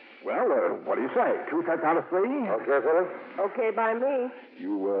 Well, what do you say? 2 sets out of 3? Okay, fellas? Okay by me.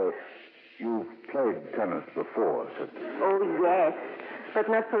 You've played tennis before, sister. Oh, yes. But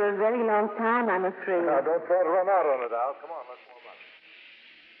not for a very long time, I'm afraid. Now, don't try to run out on it, Al. Come on, let's warm up.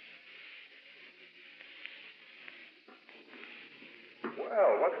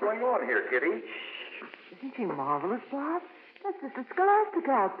 Well, what's going on here, Kitty? Isn't she marvelous, Bob? That's Sister Scholastic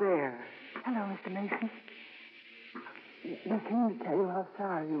out there. Hello, Mr. Mason. We came to tell you how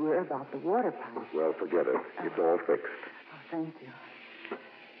sorry we were about the water pipe. Well, forget it. It's all fixed. Oh, thank you.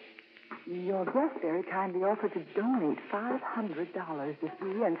 Your guest very kindly offered to donate $500 if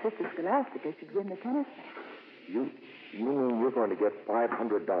we and Sister Scholastica should win the tennis match. You mean you're going to get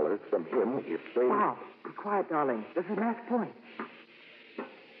 $500 from him if they... Bob, be quiet, darling. This is Matt's point.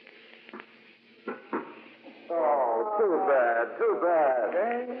 Oh, too bad, too bad.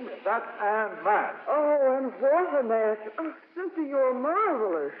 James, that's Ann Matt. Oh, and what a match. Oh, Cynthia, you're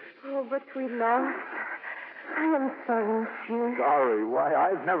marvelous. Oh, but we lost. I am sorry, monsieur. Sorry. Why,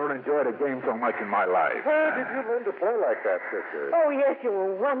 I've never enjoyed a game so much in my life. Where did you learn to play like that, sister? Oh, yes, you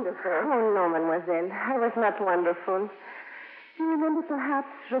were wonderful. Oh, no, mademoiselle. I was not wonderful. You remember perhaps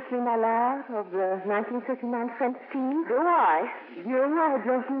Jocelyn Allard of the 1939 French team? Do I? You are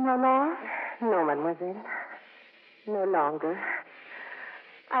Jocelyn Allard? No, mademoiselle. No longer.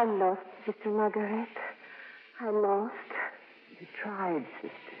 I lost, Sister Marguerite. I lost. You tried,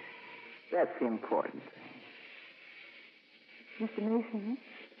 sister. That's the important thing. Mr. Mason,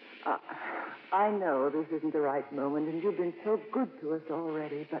 I know this isn't the right moment, and you've been so good to us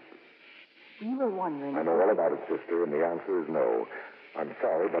already, but we were wondering... I know all about it, sister, and the answer is no. I'm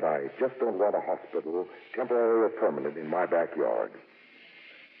sorry, but I just don't want a hospital, temporary or permanent, in my backyard.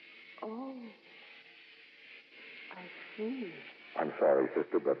 Oh, I see. I'm sorry,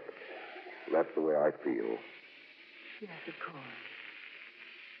 sister, but that's the way I feel. Yes, of course.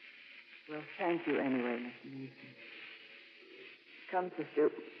 Well, thank you anyway, Mr. Mason. Come, sister.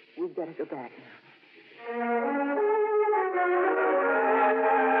 We'd better go back now.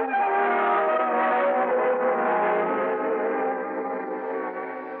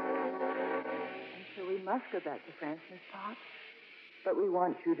 And so we must go back to France, Miss Potts. But we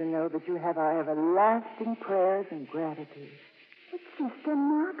want you to know that you have our everlasting prayers and gratitude. But Sister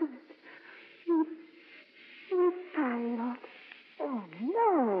Margaret, you failed. Oh,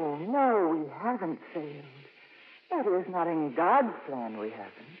 no, we haven't failed. That is, not in God's plan we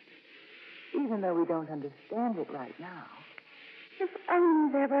haven't. Even though we don't understand it right now. If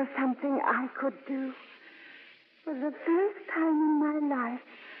only there were something I could do. For the first time in my life,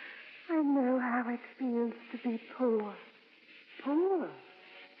 I know how it feels to be poor. Poor?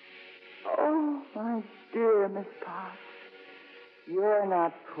 Oh, my dear Miss Potts, you're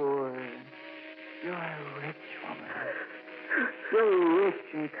not poor. You're a rich woman. You're rich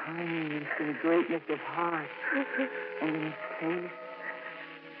in kindness and greatness of heart and in faith.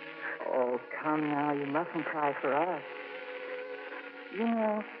 Oh, come now, you mustn't cry for us. You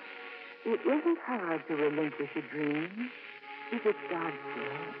know, it isn't hard to relinquish a dream if it's God's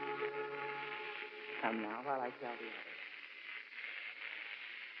will. Come now, while I tell the others.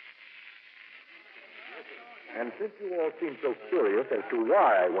 And since you all seem so curious as to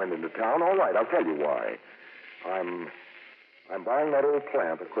why I went into town, all right, I'll tell you why. I'm buying that old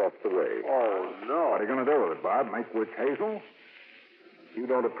plant across the way. Oh, no. What are you going to do with it, Bob? Make witch hazel? You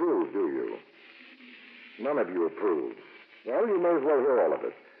don't approve, do you? None of you approve. Well, you may as well hear all of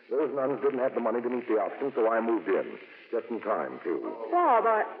it. Those nuns didn't have the money to meet the auction, so I moved in. Just in time, too. Bob,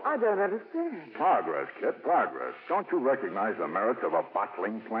 I don't understand. Progress, kid, progress. Don't you recognize the merits of a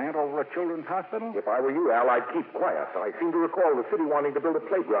bottling plant over a children's hospital? If I were you, Al, I'd keep quiet. I seem to recall the city wanting to build a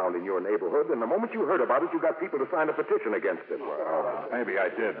playground in your neighborhood, and the moment you heard about it, you got people to sign a petition against it. Well, maybe I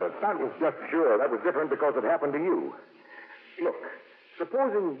did, but that was just... Sure, that was different because it happened to you. Look,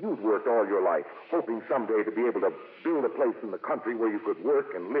 supposing you'd worked all your life, hoping someday to be able to build a place in the country where you could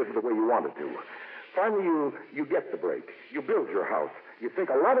work and live the way you wanted to. Finally, you get the break. You build your house. You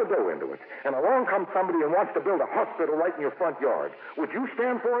sink a lot of dough into it. And along comes somebody and wants to build a hospital right in your front yard. Would you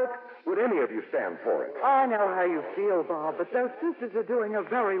stand for it? Would any of you stand for it? I know how you feel, Bob, but those sisters are doing a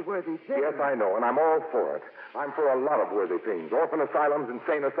very worthy thing. Yes, I know, and I'm all for it. I'm for a lot of worthy things. Orphan asylums,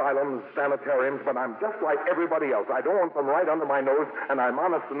 insane asylums, sanitariums, but I'm just like everybody else. I don't want them right under my nose, and I'm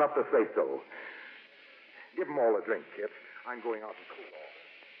honest enough to say so. Give them all a drink, Kit. I'm going out and cool off.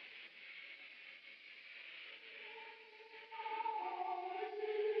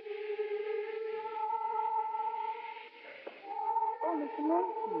 Oh, Mr.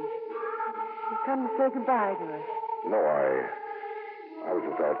 Mason, you've come to say goodbye to us. No, I was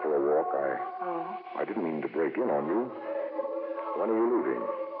just out for a walk. I didn't mean to break in on you. When are you leaving?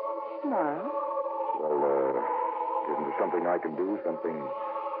 Tomorrow? Well, isn't there something I can do? Something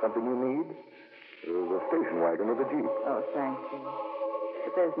you need? The station wagon or the Jeep. Oh, thank you.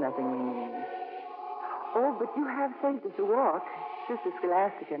 But there's nothing we need. Oh, but you have saved us a walk. Sister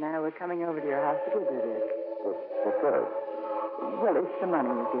Scholastica and I were coming over to your house to give you this. What's that? Well, it's the money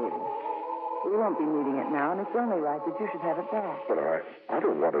you gave us. We won't be needing it now, and it's only right that you should have it back. But I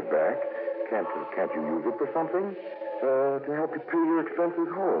don't want it back. Can't you use it for something? To help you pay your expenses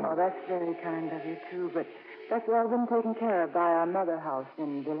home. Oh, that's very kind of you, too, but that's all been taken care of by our mother house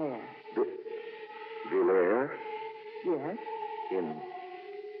in Villaire. Villaire? Yes?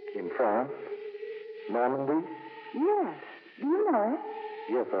 In France? Normandy? Yes. Do you know it?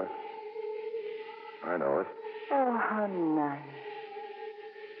 Yes, I know it. Oh, how nice.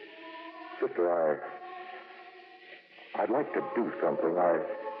 Sister, I'd like to do something.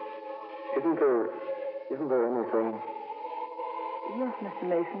 Isn't there anything? Yes, Mr.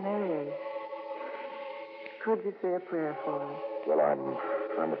 Mason, there is. Could you say a prayer for us? Well,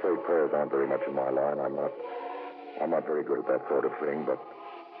 I'm afraid prayers aren't very much in my line. I'm not very good at that sort of thing, but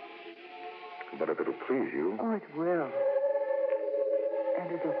if it'll please you. Oh, it will.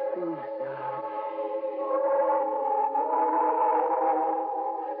 And it'll please God.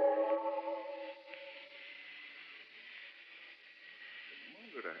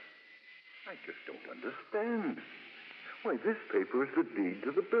 Margaret, I just don't understand. Why, this paper is the deed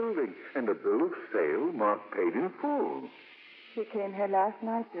to the building, and a bill of sale marked paid in full. He came here last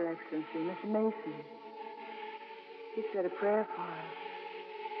night, Your Excellency, Mr. Mason. He said a prayer for us.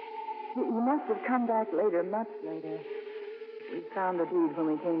 He must have come back later, much later. We found the deed when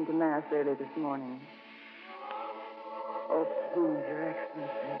we came to Mass early this morning. Oh, please, Your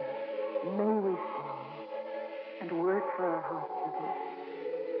Excellency, may we stay and work for our hospital.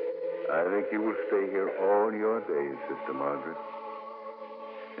 I think you will stay here all your days, Sister Margaret.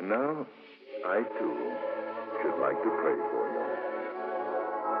 And now, I, too, should like to pray for you.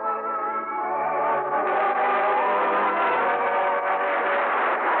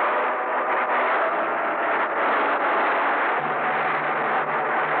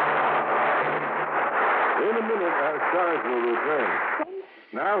 In a minute, our stars will return.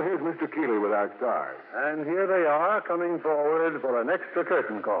 Now, here's Mr. Keeley with our stars. And here they are, coming forward for an extra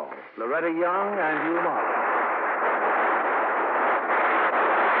curtain call. Loretta Young and Hugh Martin.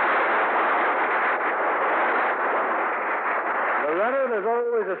 Loretta, there's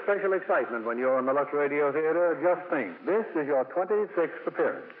always a special excitement when you're in the Lux Radio Theater. Just think, this is your 26th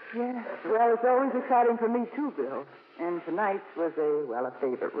appearance. Yes. Well, it's always exciting for me, too, Bill. And tonight's was a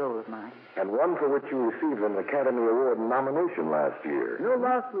favorite role of mine. And one for which you received an Academy Award nomination last year. You know,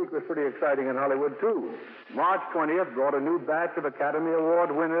 last week was pretty exciting in Hollywood, too. March 20th brought a new batch of Academy Award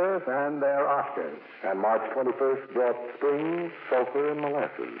winners and their Oscars. And March 21st brought spring, sulfur, and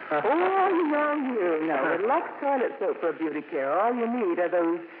molasses. Oh, you know. With Lux toilet soap for beauty care, all you need are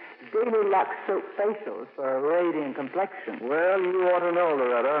those Daily Lux soap facials for a radiant complexion. Well, you ought to know,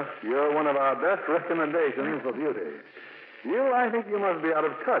 Loretta. You're one of our best recommendations for beauty. I think you must be out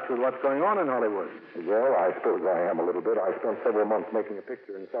of touch with what's going on in Hollywood. Well, I suppose I am a little bit. I spent several months making a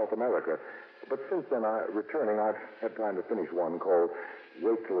picture in South America. But since then, returning, I've had time to finish one called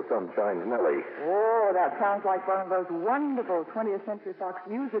Wait Till the Sun Shines Nellie. Oh, that sounds like one of those wonderful 20th Century Fox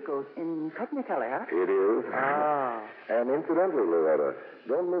musicals in Technicolor, huh? It is. Ah. And incidentally, Loretta,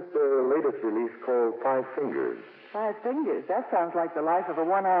 don't miss their latest release called Five Fingers. 5 Fingers? That sounds like the life of a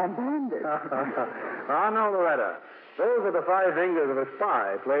one-armed bandit. No, Loretta. Those are the 5 fingers of a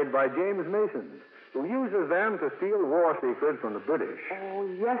spy played by James Mason, who uses them to steal war secrets from the British. Oh,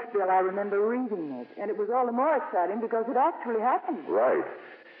 yes, Bill, I remember reading it. And it was all the more exciting because it actually happened. Right.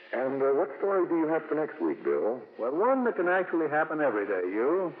 And what story do you have for next week, Bill? Well, one that can actually happen every day,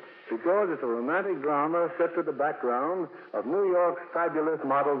 because it's a romantic drama set to the background of New York's fabulous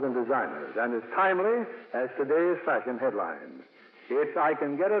models and designers, and as timely as today's fashion headlines. It's I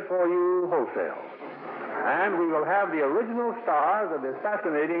Can Get It For You Wholesale. And we will have the original stars of this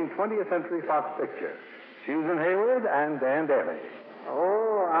fascinating 20th Century Fox picture, Susan Hayward and Dan Daly.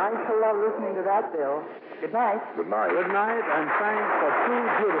 Oh, I shall love listening to that, Bill. Good night. Good night. Good night, and thanks for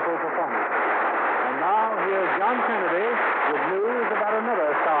 2 beautiful performances. And now, here's John Kennedy with news about another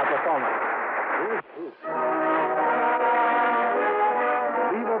star performer.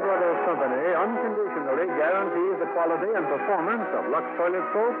 Viva Brothers Company unconditionally guarantees the quality and performance of Lux Toilet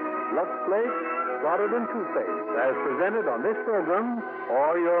Soap, Lux Flakes, Clotted toothpaste, as presented on this program,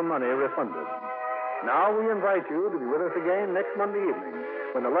 or your money refunded. Now we invite you to be with us again next Monday evening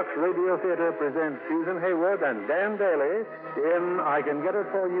when the Lux Radio Theater presents Susan Hayward and Dan Daly in I Can Get It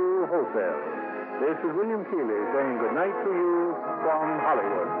For You Wholesale. This is William Keeley saying good night to you from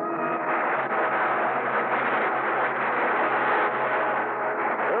Hollywood.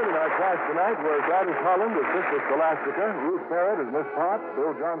 cast tonight were Gladys Holland as Sister Scholastica, Ruth Parrott as Miss Potts,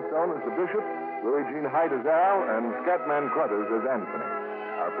 Bill Johnstone as the Bishop, Louis Jean Height as Al, and Scatman Crothers as Anthony.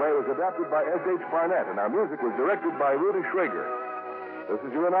 Our play was adapted by S.H. Barnett, and our music was directed by Rudy Schrager. This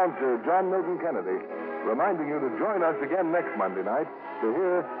is your announcer, John Milton Kennedy, reminding you to join us again next Monday night to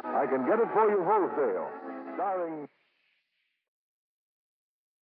hear I Can Get It For You Wholesale, starring...